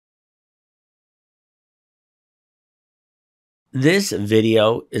This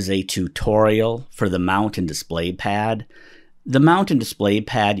video is a tutorial for the mount and display pad. The mount and display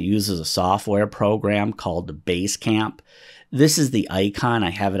pad uses a software program called Basecamp. This is the icon.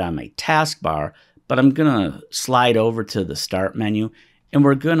 I have it on my taskbar, but I'm going to slide over to the start menu and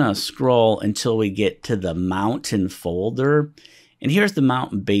we're going to scroll until we get to the mountain folder. And here's the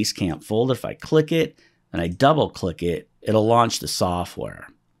mountain Basecamp folder. If I click it and I double click it, it'll launch the software.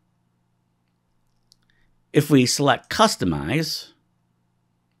 If we select Customize,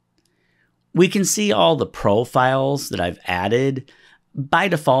 we can see all the profiles that I've added. By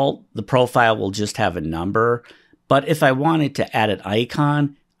default, the profile will just have a number, but if I wanted to add an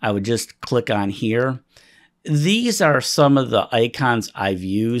icon, I would just click on here. These are some of the icons I've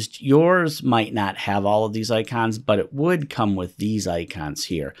used. Yours might not have all of these icons, but it would come with these icons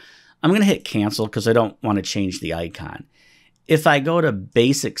here. I'm going to hit Cancel because I don't want to change the icon. If I go to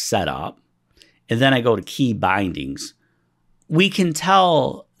Basic Setup, and then I go to Key Bindings, we can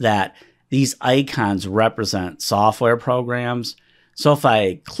tell that these icons represent software programs. So if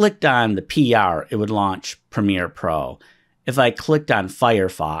I clicked on the PR, it would launch Premiere Pro. If I clicked on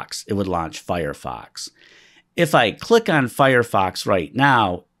Firefox, it would launch Firefox. If I click on Firefox right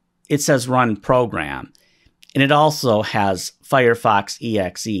now, it says Run Program. And it also has Firefox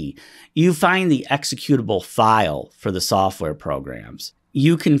EXE. You find the executable file for the software programs.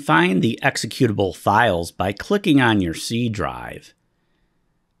 You can find the executable files by clicking on your C drive.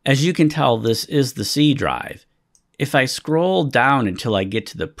 As you can tell, this is the C drive. If I scroll down until I get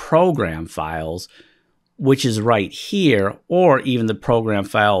to the program files, which is right here, or even the program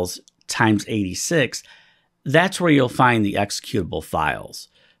files times 86, that's where you'll find the executable files.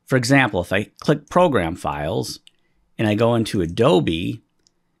 For example, if I click Program Files and I go into Adobe,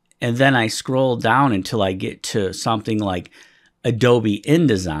 and then I scroll down until I get to something like Adobe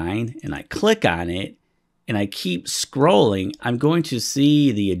InDesign, and I click on it, and I keep scrolling, I'm going to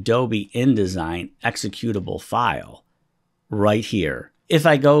see the Adobe InDesign executable file right here. If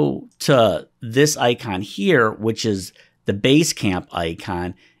I go to this icon here, which is the Basecamp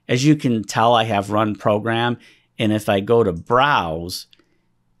icon, as you can tell, I have Run Program, and if I go to Browse,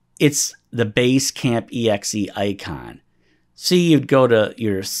 it's the Basecamp EXE icon. See, you'd go to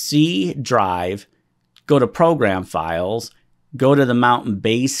your C drive, go to Program Files, go to the Mountain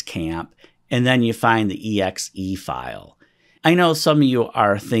Basecamp, and then you find the EXE file. I know some of you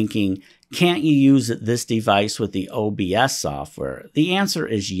are thinking, can't you use this device with the OBS software? The answer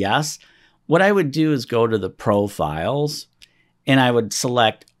is yes. What I would do is go to the Profiles, and I would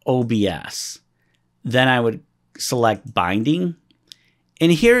select OBS. Then I would select Binding.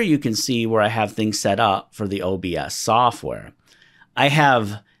 And here you can see where I have things set up for the OBS software. I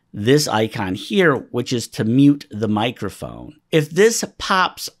have this icon here, which is to mute the microphone. If this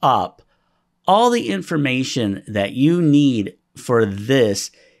pops up, all the information that you need for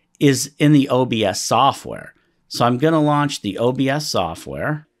this is in the OBS software. So I'm going to launch the OBS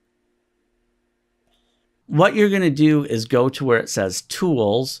software. What you're going to do is go to where it says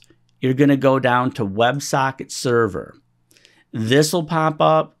Tools. You're going to go down to WebSocket Server. This will pop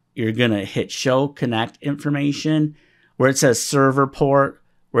up. You're going to hit Show Connect Information. Where it says Server Port,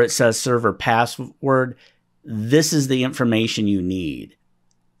 where it says server password, this is the information you need.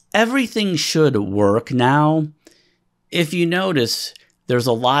 Everything should work now. If you notice, there's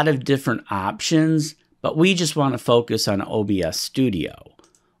a lot of different options, but we just want to focus on OBS Studio.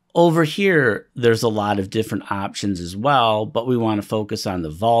 Over here, there's a lot of different options as well, but we want to focus on the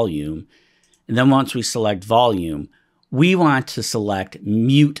volume. And then once we select volume, we want to select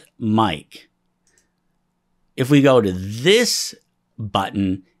Mute Mic. If we go to this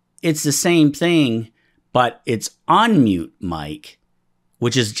button, it's the same thing, but it's unmute mic,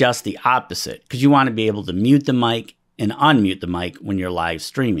 which is just the opposite, because you want to be able to mute the mic and unmute the mic when you're live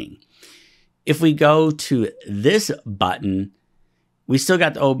streaming. If we go to this button, we still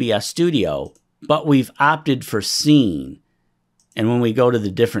got the OBS Studio, but we've opted for scene. And when we go to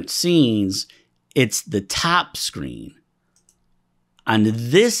the different scenes, it's the top screen. On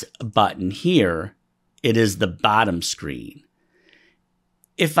this button here, it is the bottom screen.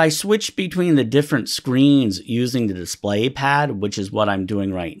 If I switch between the different screens using the display pad, which is what I'm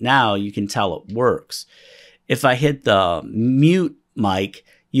doing right now, you can tell it works. If I hit the mute mic,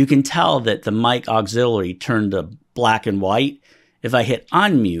 you can tell that the mic auxiliary turned to black and white. If I hit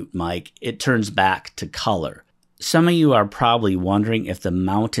unmute mic, it turns back to color. Some of you are probably wondering if the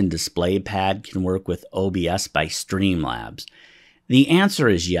mountain display pad can work with OBS by Streamlabs. The answer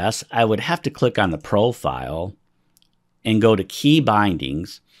is yes. I would have to click on the profile and go to Key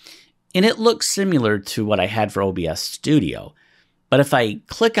Bindings, and it looks similar to what I had for OBS Studio. But if I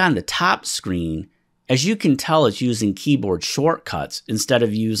click on the top screen, As you can tell, it's using keyboard shortcuts instead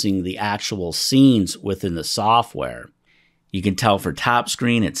of using the actual scenes within the software. You can tell for top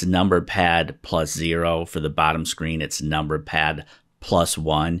screen, it's number pad +0. For the bottom screen, it's number pad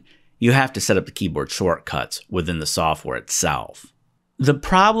 +1. You have to set up the keyboard shortcuts within the software itself. The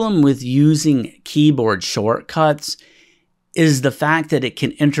problem with using keyboard shortcuts is the fact that it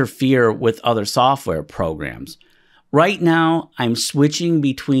can interfere with other software programs. Right now, I'm switching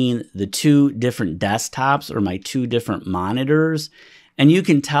between the two different desktops or my two different monitors, and you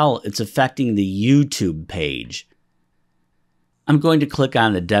can tell it's affecting the YouTube page. I'm going to click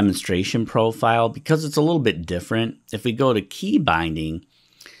on the demonstration profile because it's a little bit different. If we go to key binding,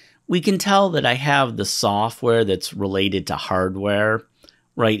 we can tell that I have the software that's related to hardware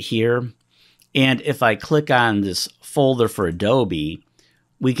right here. And if I click on this folder for Adobe,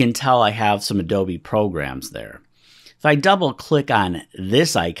 we can tell I have some Adobe programs there. If I double click on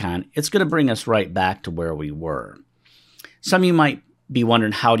this icon, it's going to bring us right back to where we were. Some of you might be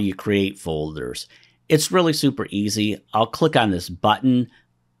wondering, how do you create folders? It's really super easy. I'll click on this button.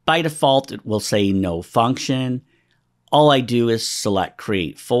 By default, it will say no function. All I do is select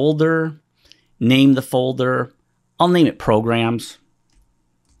create folder, name the folder. I'll name it programs.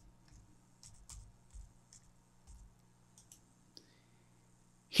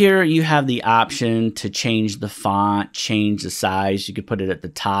 Here you have the option to change the font, change the size. You could put it at the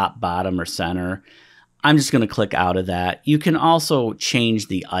top, bottom, or center. I'm just going to click out of that. You can also change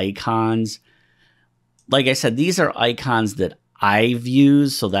the icons. Like I said, these are icons that I've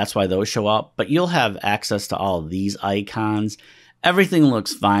used, so that's why those show up. But you'll have access to all of these icons. Everything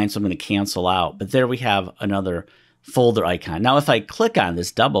looks fine, so I'm going to cancel out. But there we have another folder icon. Now, if I click on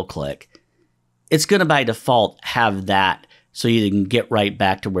this, double click, it's going to by default have that, so you can get right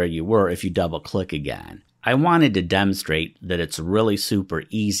back to where you were if you double click again. I wanted to demonstrate that it's really super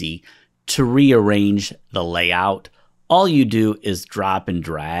easy to rearrange the layout. All you do is drop and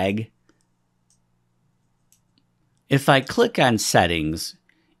drag. If I click on settings,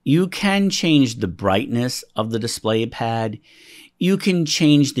 you can change the brightness of the display pad. You can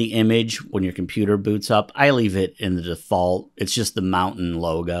change the image when your computer boots up. I leave it in the default. It's just the mountain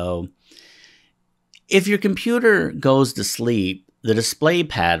logo. If your computer goes to sleep, the display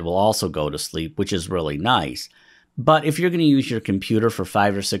pad will also go to sleep, which is really nice. But if you're going to use your computer for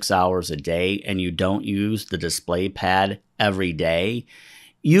 5 or 6 hours a day and you don't use the display pad every day,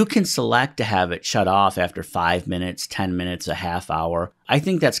 you can select to have it shut off after 5 minutes, 10 minutes, a half hour. I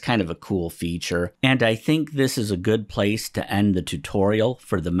think that's kind of a cool feature, and I think this is a good place to end the tutorial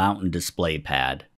for the mountain display pad.